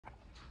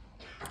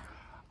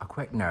a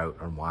quick note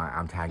on why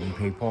I'm tagging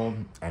people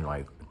and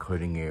like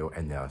including you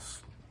in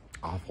this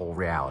awful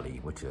reality,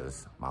 which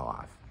is my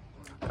life,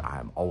 that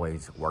I'm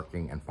always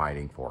working and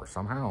fighting for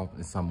somehow,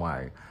 in some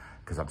way,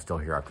 because I'm still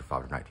here after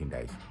 519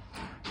 days.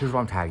 Here's why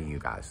I'm tagging you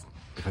guys,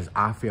 because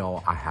I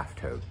feel I have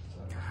to.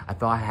 I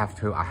feel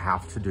I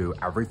have to do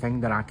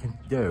everything that I can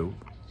do,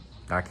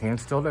 that I can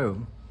still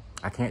do.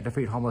 I can't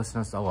defeat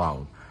homelessness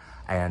alone.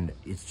 And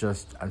it's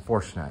just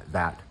unfortunate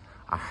that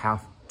I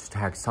have to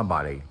tag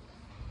somebody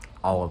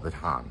all of the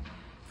time.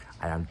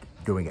 And I'm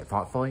doing it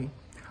thoughtfully.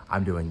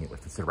 I'm doing it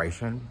with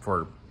consideration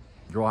for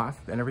your life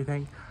and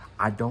everything.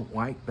 I don't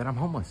like that I'm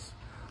homeless.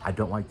 I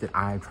don't like that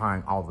I'm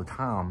trying all the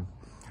time.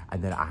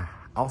 And then I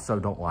also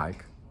don't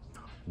like,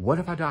 what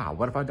if I die?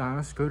 What if I die on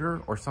a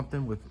scooter or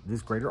something with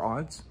these greater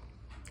odds?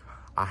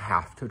 I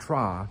have to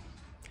try,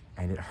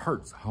 and it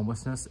hurts.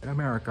 Homelessness in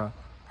America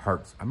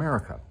hurts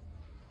America,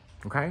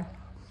 okay?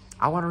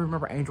 I want to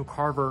remember Angel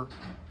Carver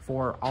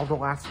for all the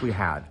laughs we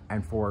had,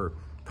 and for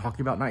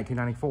talking about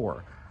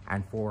 1994,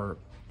 and for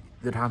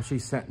the time she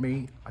sent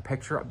me a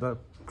picture of the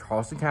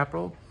Charleston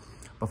Capitol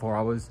before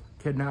I was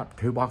kidnapped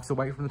 2 blocks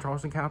away from the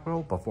Charleston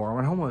Capitol, before I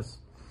went homeless.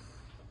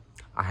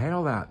 I hate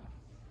all that,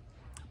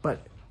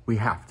 but we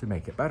have to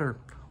make it better.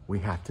 We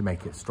have to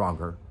make it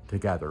stronger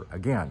together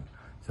again.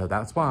 So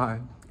that's why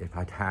if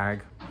I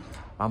tag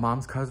my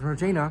mom's cousin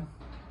Regina,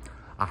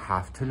 I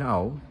have to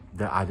know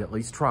that I'd at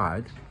least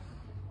tried,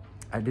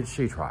 and did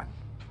she try?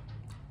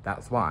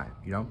 That's why,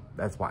 you know,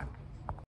 that's why.